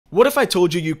What if I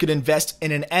told you you could invest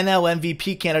in an NL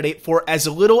MVP candidate for as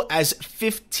little as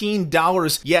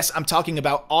 $15? Yes, I'm talking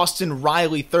about Austin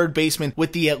Riley, third baseman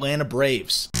with the Atlanta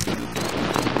Braves.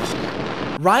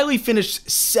 Riley finished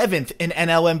 7th in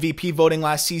NL MVP voting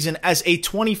last season as a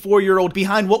 24-year-old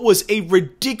behind what was a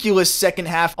ridiculous second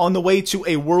half on the way to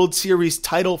a World Series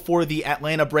title for the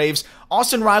Atlanta Braves.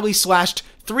 Austin Riley slashed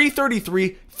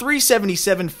 .333,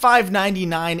 .377,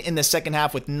 .599 in the second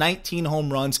half with 19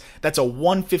 home runs. That's a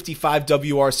 155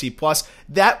 WRC plus.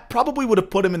 That probably would have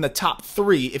put him in the top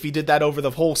 3 if he did that over the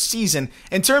whole season.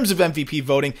 In terms of MVP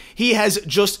voting, he has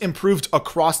just improved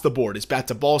across the board. His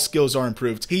bat-to-ball skills are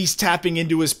improved. He's tapping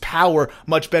into his power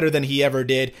much better than he ever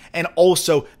did. And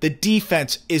also, the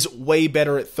defense is way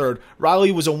better at third.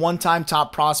 Riley was a one-time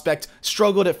top prospect,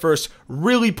 struggled at first,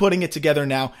 really putting it together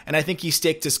now, and I think he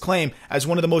staked his claim as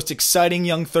one of the most exciting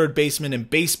young third baseman in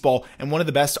baseball and one of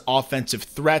the best offensive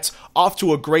threats. Off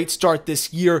to a great start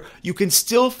this year. You can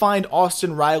still find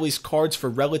Austin Riley's cards for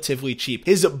relatively cheap.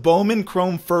 His Bowman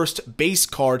Chrome First base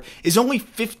card is only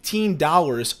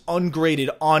 $15 ungraded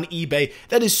on eBay.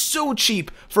 That is so cheap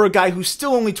for a guy who's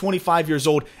still only 25 years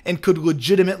old and could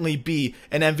legitimately be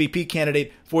an MVP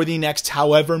candidate for the next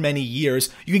however many years.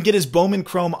 You can get his Bowman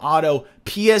Chrome Auto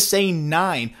PSA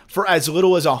 9 for as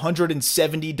little as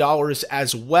 $170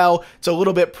 as well. It's a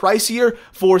little bit pricier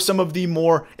for some of the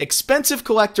more expensive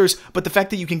collectors, but the fact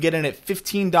that you can get in at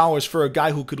 $15 for a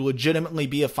guy who could legitimately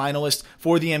be a finalist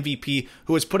for the MVP,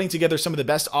 who is putting together some of the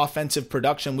best offensive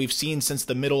production we've seen since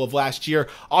the middle of last year,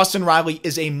 Austin Riley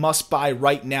is a must-buy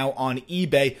right now on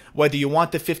eBay, whether you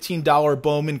want the $15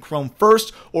 Bowman Chrome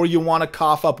First or you want to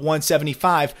cough up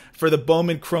 $175 for the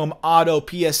Bowman Chrome Auto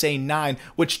PSA 9,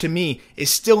 which to me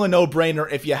is still a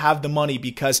no-brainer if you have the money,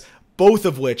 because both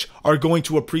of which are going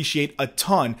to appreciate a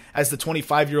ton as the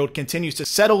 25-year-old continues to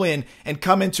settle in and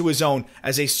come into his own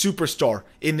as a superstar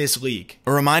in this league.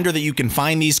 A reminder that you can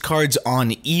find these cards on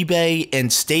eBay,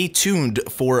 and stay tuned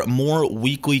for more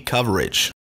weekly coverage.